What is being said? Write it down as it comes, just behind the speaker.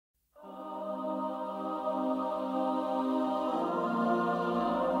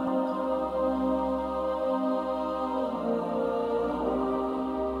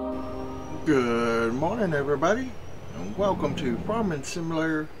Good morning, everybody, and welcome to Farming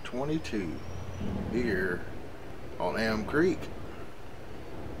Simulator 22 here on ELMCREEK.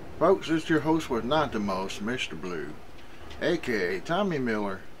 Folks, it's your host with not the most, Mr. Blue, aka Tommy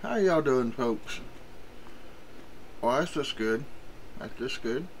Miller. How y'all doing, folks? Well, that's just good. That's just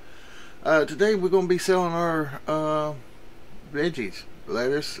good. Today we're going to be selling our veggies.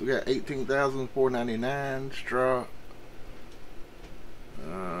 Lettuce, we got $18,499. Straw,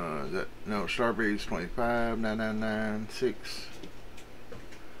 strawberries $25,999.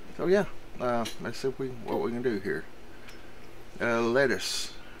 So yeah, let's see what we can do here.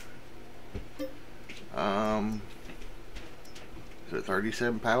 Lettuce, is it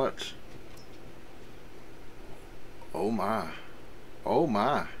 37 pallets? Oh my, oh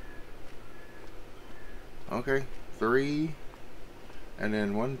my. Okay, 3, and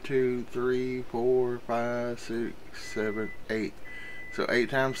then 1, 2, 3, 4, 5, 6, 7, 8. So 8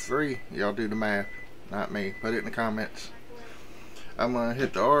 times 3, y'all do the math, not me. Put it in the comments. I'm gonna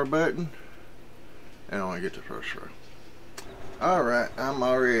hit the R button and I want to get the first row. Alright, I'm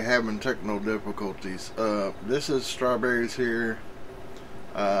already having technical difficulties. This is strawberries here.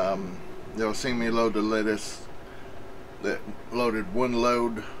 They'll see me load the lettuce. That loaded one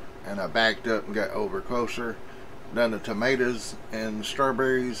load and I backed up and got over closer. Done the tomatoes and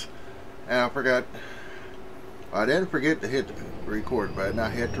strawberries, and I forgot. I didn't forget to hit the record button. I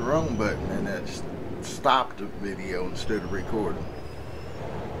hit the wrong button and it stopped the video instead of recording.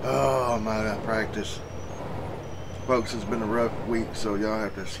 Oh, I'm out of practice. Folks, it's been a rough week, so y'all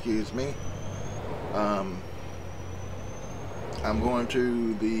have to excuse me. I'm going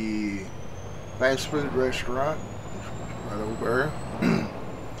to the fast food restaurant right over there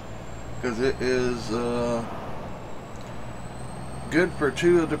because it is good for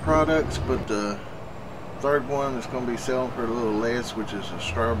 2 of the products, but the third one is going to be selling for a little less, which is the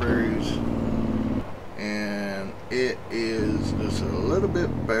strawberries, and it is just a little bit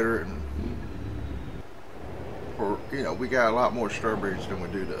better. For, you know, we got a lot more strawberries than we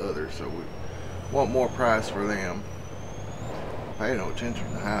do the others, so we want more price for them. Pay no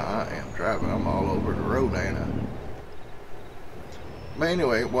attention to how I am driving. I'm all over the road, ain't I? But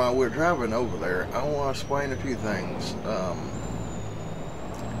anyway, while we're driving over there, I want to explain a few things.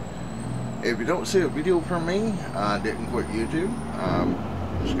 If you don't see a video from me, I didn't quit YouTube.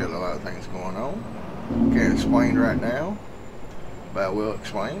 Just got a lot of things going on. Can't explain right now, but I will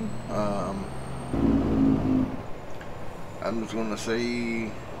explain. I'm just going to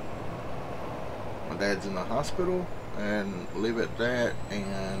say my dad's in the hospital and leave it at that,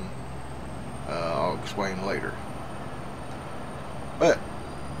 and I'll explain later. But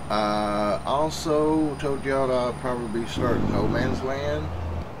I also told y'all that I'll probably be starting No Man's Land,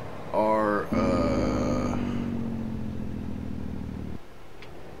 or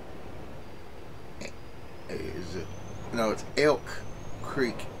is it? No, it's Elk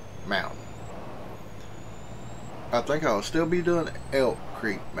Creek Mountain. I think I'll still be doing Elk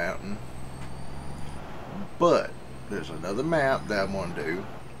Creek Mountain, but there's another map that I want to do,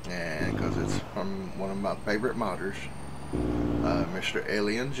 and because it's from one of my favorite modders, Mr.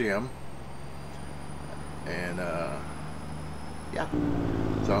 Alien Jim, and yeah,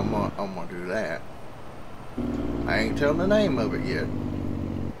 so I'm gonna do that. I ain't telling the name of it yet.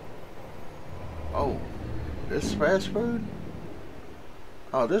 Oh, this is fast food?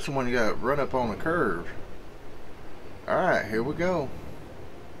 Oh, this one you gotta run up on the curve. Alright, here we go.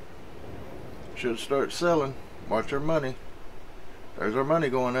 Should start selling. Watch our money. There's our money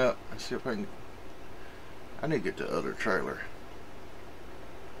going up. Let's see if I can. I need to get the other trailer.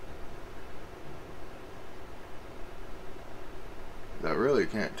 I really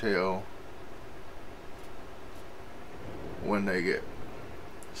can't tell when they get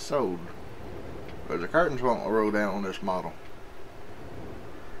sold, but the curtains won't roll down on this model.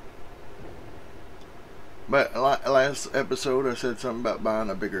 But last episode I said something about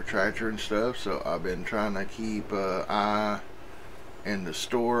buying a bigger tractor and stuff, so I've been trying to keep an eye in the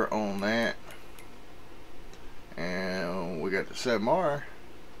store on that. And we got the 7R,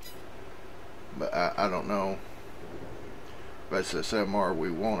 but I don't know if that's the 7R we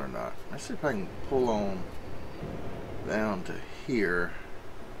want or not. Let's see if I can pull on down to here,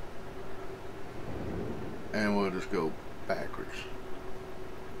 and we'll just go backwards.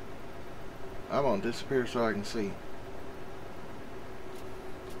 I'm gonna disappear so I can see.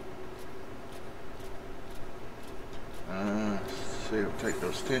 See if I'll take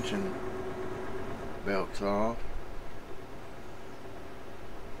those tension belts off.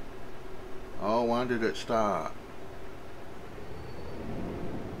 Oh, why did it stop?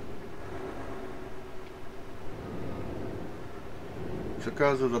 It's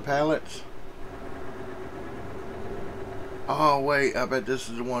because of the pallets. Oh wait, I bet this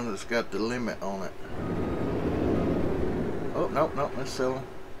is the one that's got the limit on it. Oh, nope, nope, that's silly.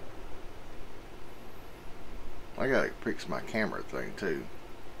 I gotta fix my camera thing too.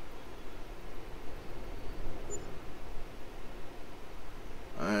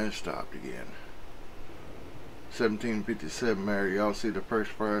 I stopped again. 1757 Mary. Y'all see the first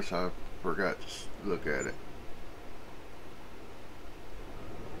price? I forgot to look at it.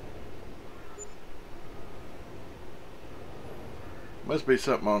 Must be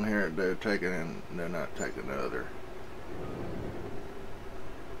something on here that they're taking and they're not taking the other.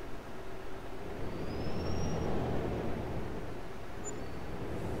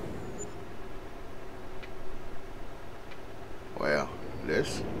 Well,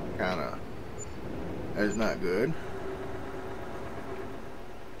 this kinda is not good.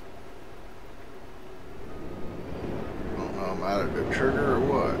 I don't know, I'm out of the trigger or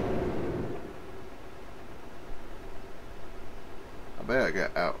what. I bet I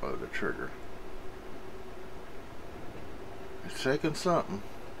got out of the trigger. It's taking something.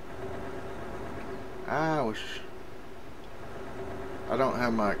 I don't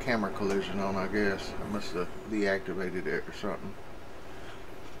have my camera collision on, I guess. I must have deactivated it or something.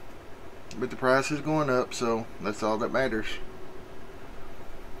 But the price is going up, so that's all that matters.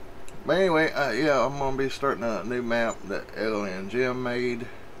 But anyway, yeah, I'm going to be starting a new map that Ellie and Jim made.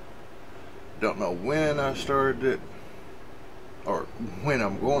 Don't know when I started it, or when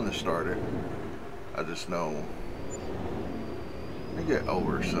I'm going to start it. I just know. Let me get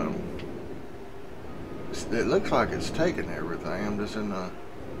over some. It looks like it's taking everything. I'm just in the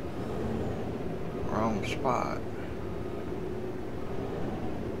wrong spot.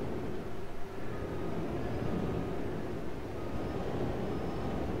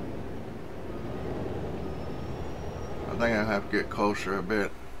 I think I have to get closer a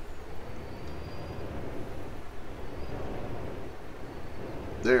bit.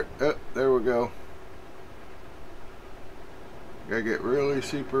 There, there we go. Gotta get really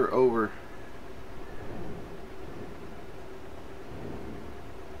super over.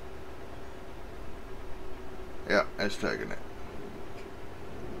 Yeah, it's taking it.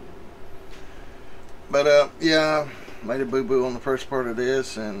 But yeah, made a boo-boo on the first part of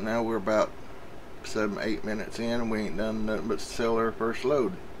this, and now we're about 7-8 minutes in, and we ain't done nothing but sell our first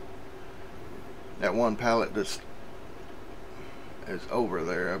load. That one pallet just is over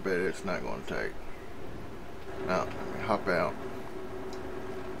there. I bet it's not going to take. Now, let me hop out.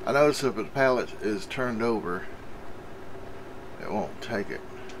 I notice if the pallet is turned over, it won't take it.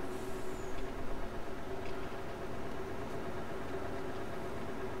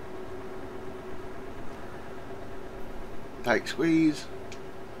 Tight squeeze.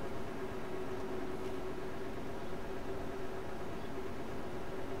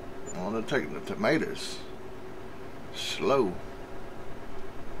 I want to take the tomatoes slow,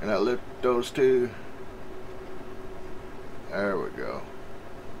 and I lift those two. There we go.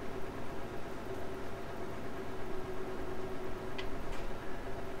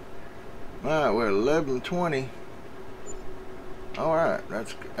 Alright, we're 11:20. Alright,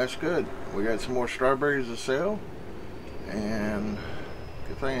 that's good. We got some more strawberries to sell, and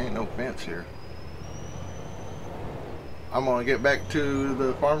good thing ain't no fence here. I'm gonna get back to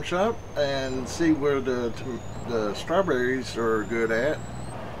the farm shop and see where the strawberries are good at,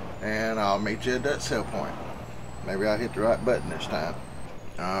 and I'll meet you at that sale point. Maybe I'll hit the right button this time.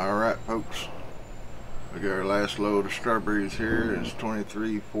 Alright folks, we got our last load of strawberries here. It's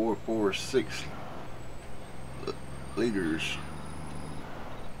 23,446 liters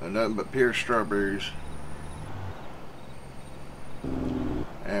of nothing but pure strawberries.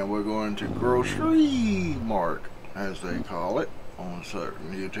 And we're going to Grocery Mart, as they call it on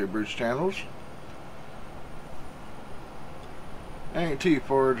certain YouTubers channels. Ain't too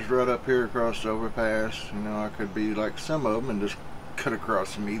far, just right up here across the overpass. You know, I could be like some of them and just cut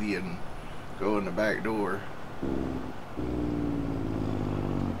across the median and go in the back door.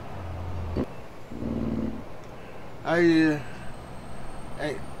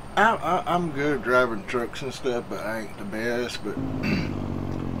 I'm good at driving trucks and stuff, but I ain't the best. But in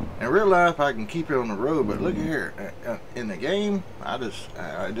real life, I can keep it on the road. But look at here, in the game, this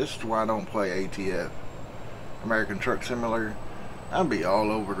is why I don't play ATF, American Truck Simulator. I'd be all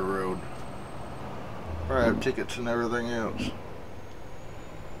over the road. Probably have tickets and everything else.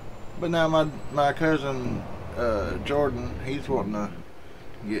 But now my cousin Jordan, he's wanting to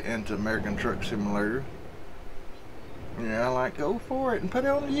get into American Truck Simulator. Yeah, I like, go for it and put it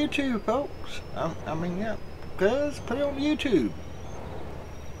on YouTube, folks. I mean, yeah, cuz put it on YouTube.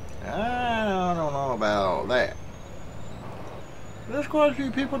 I don't know about all that. There's quite a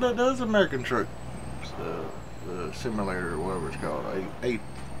few people that does American Truck stuff. simulator, or whatever it's called,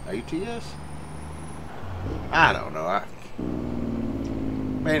 ATS? I don't know.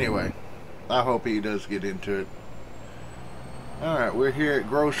 Anyway, I hope he does get into it. Alright, we're here at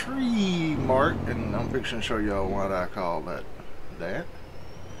Grocery Mart, and I'm fixing to show y'all what I call that. I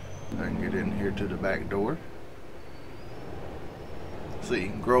can get in here to the back door. See,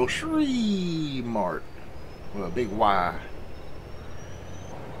 Grocery Mart with a big Y.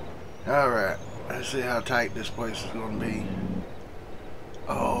 Alright, let's see how tight this place is going to be.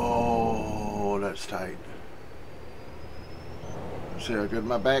 Oh, that's tight. Let's see how good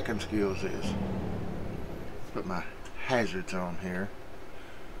my backing skills is. Put my hazards on here.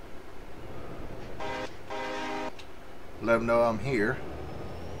 Let them know I'm here.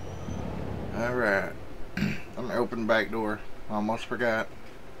 Alright. I'm gonna open the back door. Almost forgot.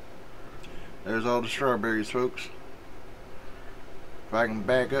 There's all the strawberries, folks. If I can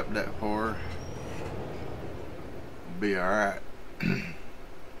back up that far, it'll be alright.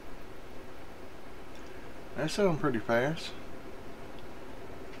 That's selling pretty fast.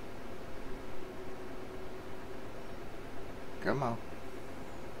 Come on.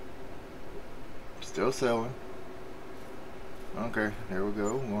 Still selling. Okay, there we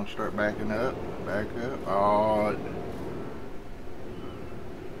go. We're going to start backing up. Back up. Oh,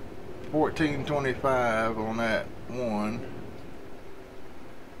 $14.25 on that one.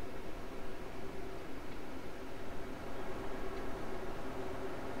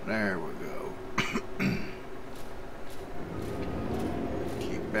 There we go.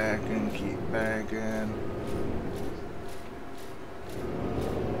 Keep backing, keep backing.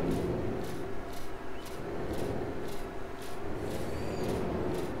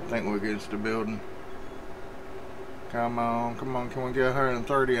 I think we're against the building. Come on, come on, can we get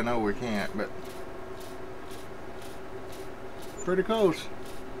 130? I know we can't, but pretty close.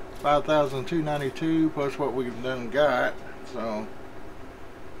 5,292 plus what we've done got. So,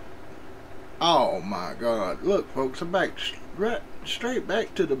 oh my God! Look, folks, I'm back right straight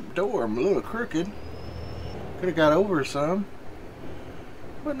back to the door. I'm a little crooked. Could have got over some,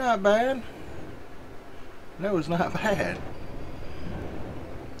 but not bad. That was not bad.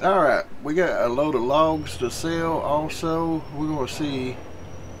 Alright, we got a load of logs to sell also. We're going to see.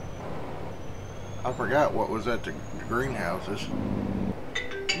 I forgot what was at the greenhouses.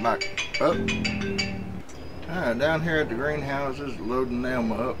 Back up. Alright, down here at the greenhouses, loading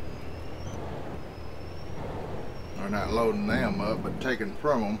them up. Or not loading them up, but taking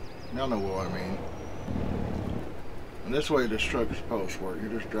from them. Y'all know what I mean. And this way this truck is supposed to work. You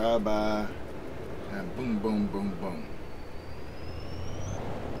just drive by and boom, boom, boom, boom.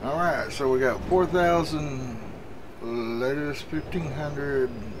 Alright, so we got 4,000 lettuce, 1,500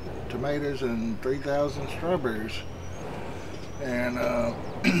 tomatoes, and 3,000 strawberries. And I'm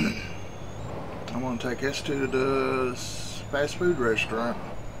going to take this to the fast food restaurant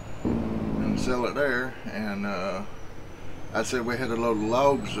and sell it there. And I said we had a load of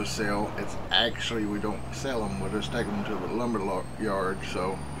logs to sell. It's actually, we don't sell them, we just take them to the lumber yard.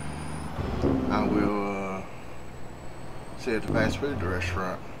 So I will see you at the fast food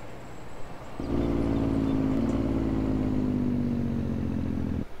restaurant.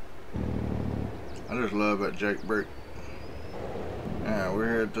 I just love that Jake Brick. Yeah, we're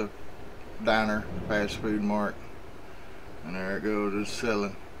here at the diner, fast food mart, and there it goes, it's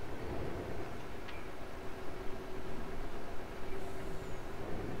selling.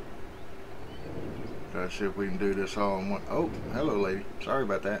 Try to see if we can do this all in one. Oh, hello lady, sorry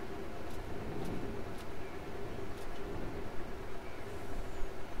about that.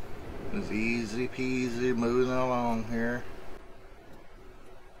 It's easy peasy moving along here.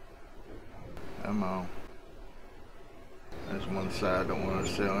 Come on. There's one side I don't want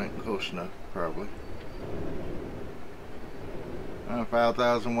to sell, ain't close enough probably.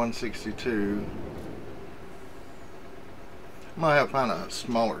 5,162. I might have to find a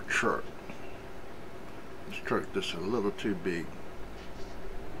smaller truck. This truck just a little too big.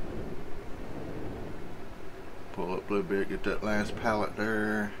 Pull up a little bit, get that last pallet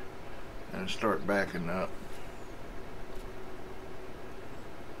there, and start backing up.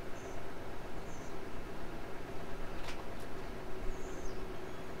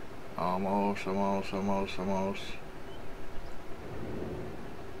 Almost, almost, almost, almost.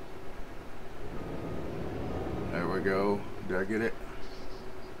 There we go. Did I get it?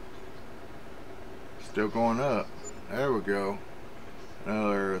 Still going up. There we go.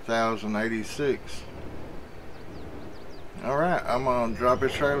 Another 1,086. Alright, I'm gonna drop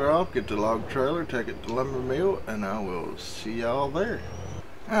this trailer off, get the log trailer, take it to lumber mill, and I will see y'all there.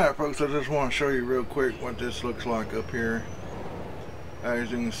 Alright folks, I just want to show you real quick what this looks like up here. As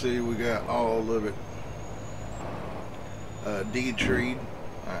you can see, we got all of it de-treed,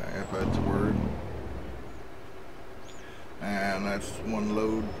 if that's a word. And that's one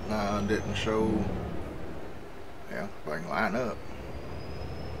load didn't show. Yeah, if I can line up.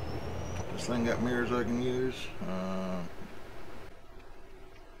 This thing got mirrors I can use.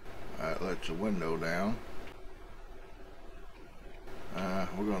 That lets the window down.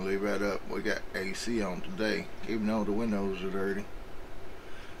 We're going to leave that up. We got AC on today, even though the windows are dirty.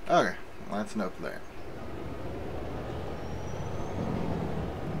 Okay, well, that's enough of that.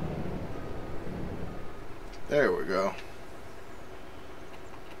 There we go.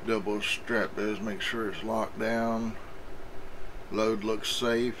 Double strap this, make sure it's locked down. Load looks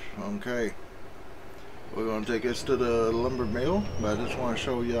safe. Okay. We're going to take this to the lumber mill, but I just want to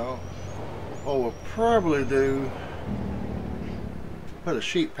show y'all what we'll probably do. Put a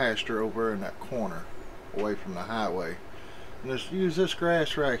sheep pasture over in that corner away from the highway, and just use this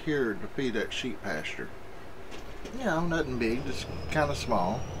grass right here to feed that sheep pasture. You know, nothing big, just kind of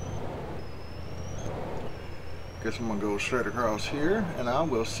small. Guess I'm gonna go straight across here, and I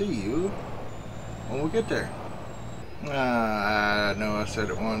will see you when we get there. I know I said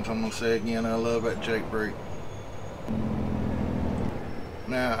it once, I'm gonna say it again, I love that Jake brake.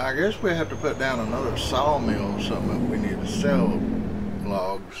 Now I guess we have to put down another sawmill or something if we need to sell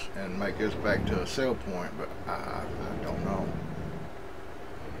logs and make this back to a sell point, but I don't know.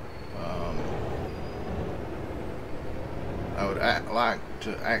 I would like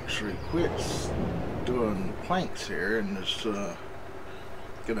to actually quit doing planks here and just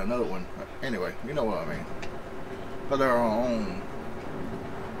get another one. Anyway, you know what I mean. Put our own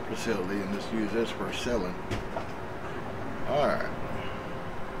facility and just use this for selling. Alright.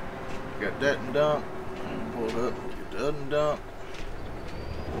 Got that and dump. Pulled up, get the other dump.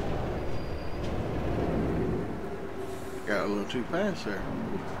 Got a little too fast there.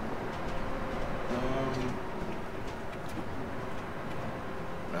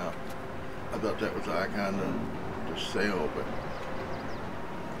 No, I thought that was the icon to sell, but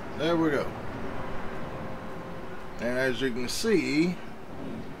there we go. And as you can see,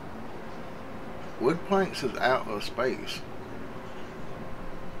 wood planks is out of space.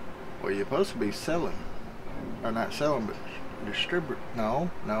 Well, you're supposed to be selling, or not selling, but distribute. No,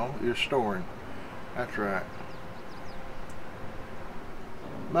 you're storing. That's right.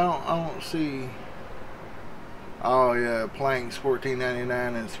 But I don't see. Oh yeah, planks $14.99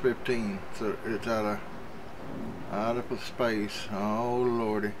 and it's 15, so it's out of space. Oh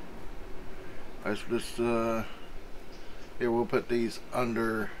lordy. Let's just here, we'll put these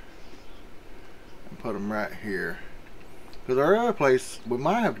under and put them right here. Because our other place, we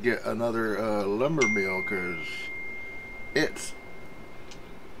might have to get another lumber mill because it's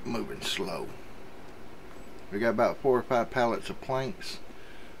moving slow. We got about 4 or 5 pallets of planks.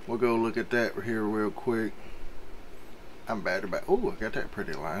 We'll go look at that here real quick. I'm bad about. Oh, I got that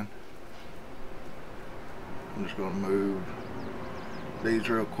pretty line. I'm just gonna move these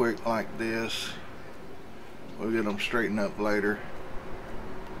real quick like this. We'll get them straightened up later.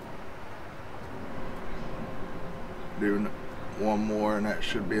 Do one more and that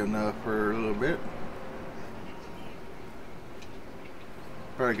should be enough for a little bit.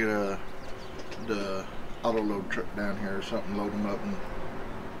 Probably get the auto load truck down here or something, load them up and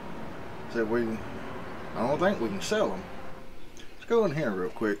see if we can. I don't think we can sell them. Let's go in here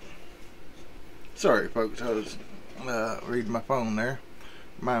real quick. Sorry folks, I was reading my phone there.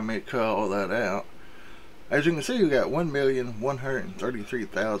 Remind me to cut all that out. As you can see, we got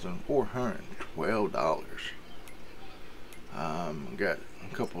 $1,133,412. Got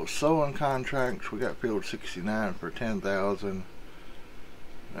a couple of sewing contracts. We got field 69 for $10,000.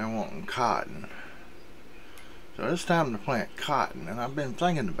 They're wanting cotton. So it's time to plant cotton, and I've been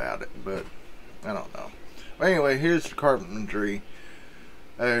thinking about it, but I don't know. But anyway, here's the carpentry.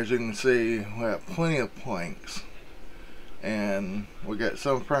 As you can see, we have plenty of planks, and we got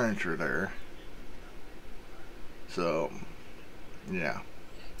some furniture there. So, yeah.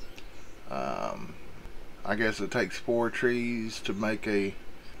 I guess it takes 4 trees to make a.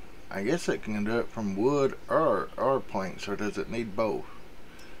 I guess it can do it from wood or planks, or does it need both?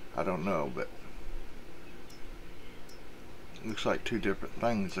 I don't know, but it looks like 2 different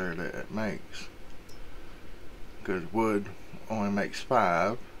things there that it makes. Because wood only makes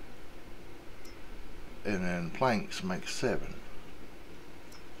 5, and then planks make 7.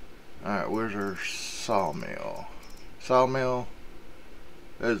 Alright, where's our sawmill? Sawmill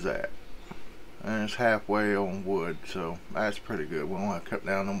is that. And it's halfway on wood, so that's pretty good. We don't want to cut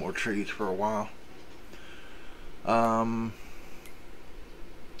down no more trees for a while.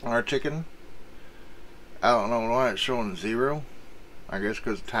 Our chicken, I don't know why it's showing 0. I guess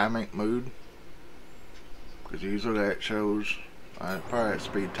because time ain't moved. because usually that shows probably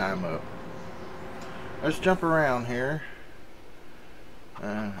speed time up. Let's jump around here.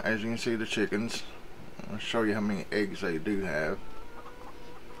 As you can see, the chickens. I'll show you how many eggs they do have.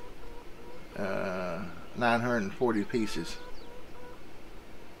 940 pieces.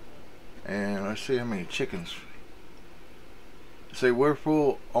 And let's see how many chickens. See, we're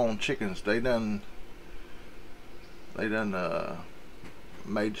full on chickens. They done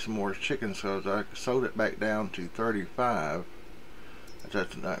made some more chickens, so I sold it back down to 35.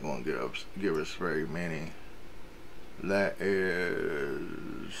 That's not going to give us very many. That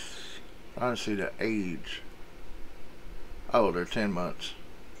is, I don't see the age. Oh, they're 10 months.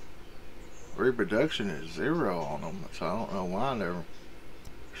 Reproduction is 0 on them, so I don't know why they're.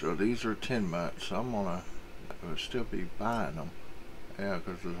 So these are 10 months. So I'm gonna still be buying them. Yeah,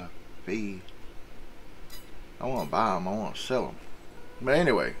 because of the fee. I want to buy them. I want to sell them. But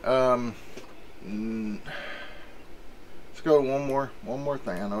anyway, let's go to one more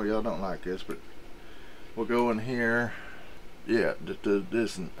thing. I know y'all don't like this, but we'll go in here. Yeah,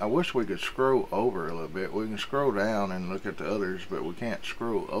 this. I wish we could scroll over a little bit. We can scroll down and look at the others, but we can't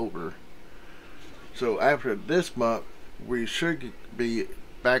scroll over. So after this month, we should be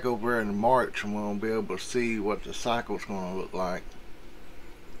back over in March, and we'll be able to see what the cycle's going to look like.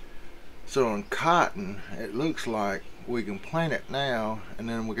 So in cotton, it looks like we can plant it now, and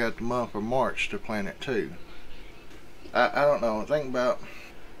then we got the month of March to plant it too. I don't know. Think about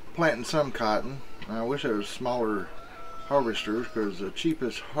planting some cotton. I wish there was smaller harvesters, because the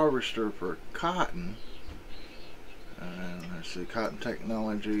cheapest harvester for cotton, let's see, Cotton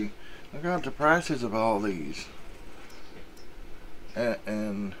Technology. Look at the prices of all these.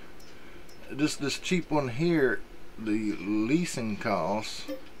 And this cheap one here, the leasing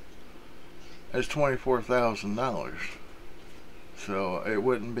cost is $24,000. So it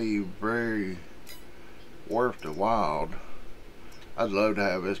wouldn't be very worth the while. I'd love to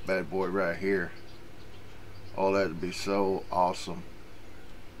have this bad boy right here. Oh, that'd be so awesome.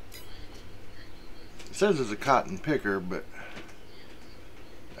 It says it's a cotton picker, but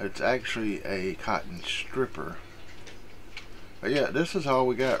it's actually a cotton stripper. But yeah, this is all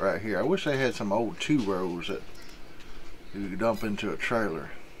we got right here. I wish they had some old 2-rows that you could dump into a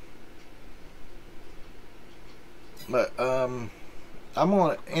trailer. But I'm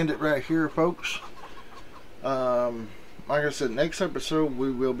gonna end it right here, folks. Like I said, next episode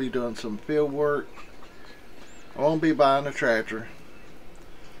we will be doing some field work. I won't be buying a tractor,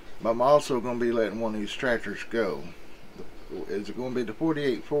 but I'm also going to be letting one of these tractors go. Is it going to be the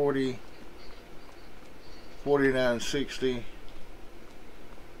 4840, 4960,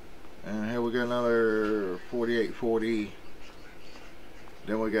 and here we got another 4840.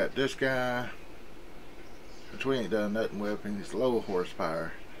 Then we got this guy, which we ain't done nothing with, and he's low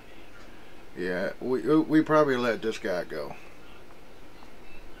horsepower. Yeah, we probably let this guy go.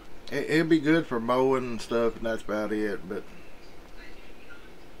 It'd be good for mowing and stuff, and that's about it, but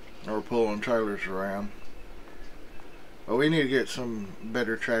or pulling trailers around. But we need to get some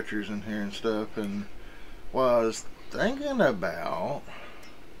better tractors in here and stuff. And what I was thinking about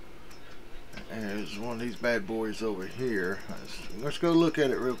is one of these bad boys over here. Let's go look at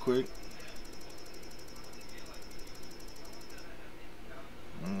it real quick.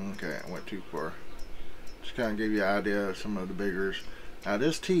 Okay, I went too far. Just kind of give you an idea of some of the biggers. Now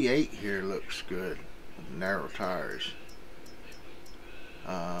this T8 here looks good. Narrow tires.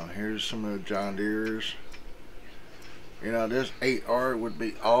 Here's some of the John Deere's. You know, this 8R would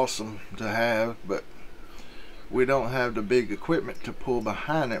be awesome to have, but we don't have the big equipment to pull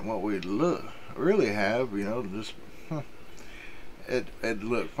behind it. What we really have, you know, just it'd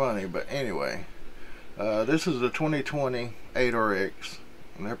look funny. But anyway, this is the 2020 8RX,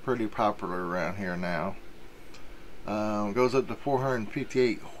 and they're pretty popular around here now. Goes up to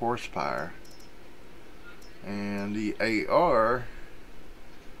 458 horsepower, and the AR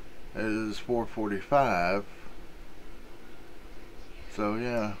is 445. So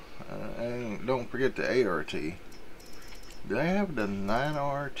yeah, and don't forget the ART. Do they have the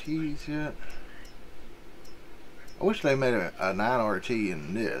 9RTs yet? I wish they made a 9RT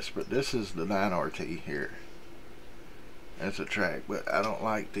in this, but this is the 9RT here. It's a track, but I don't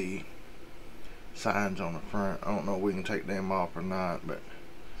like the signs on the front. I don't know if we can take them off or not, but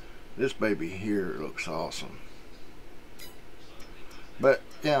this baby here looks awesome. But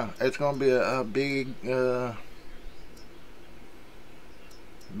yeah, it's gonna be a big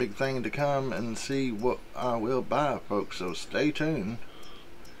big thing to come and see what I will buy, folks, so stay tuned.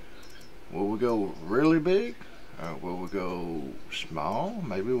 Will we go really big, or will we go small?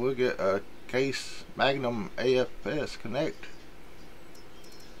 Maybe we'll get a Case Magnum AFS Connect.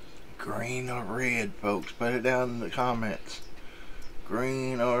 green or red, folks? Put it down in the comments.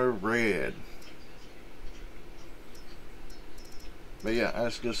 Green or red. But yeah,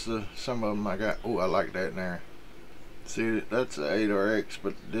 that's just some of them I got. Oh, I like that in there. See, that's the 8RX,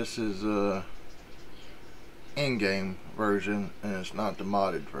 but this is in-game version, and it's not the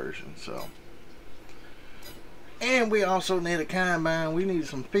modded version. So, and we also need a combine. We need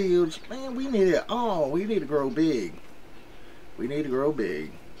some fields. Man, we need it all. We need to grow big. We need to grow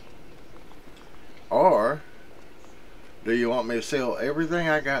big. Or do you want me to sell everything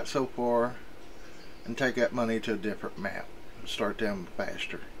I got so far and take that money to a different map and start them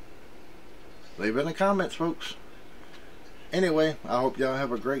faster? Leave it in the comments, folks. Anyway, I hope y'all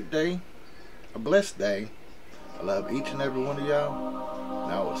have a great day, a blessed day. I love each and every one of y'all,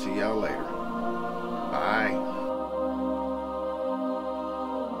 and I will see y'all later.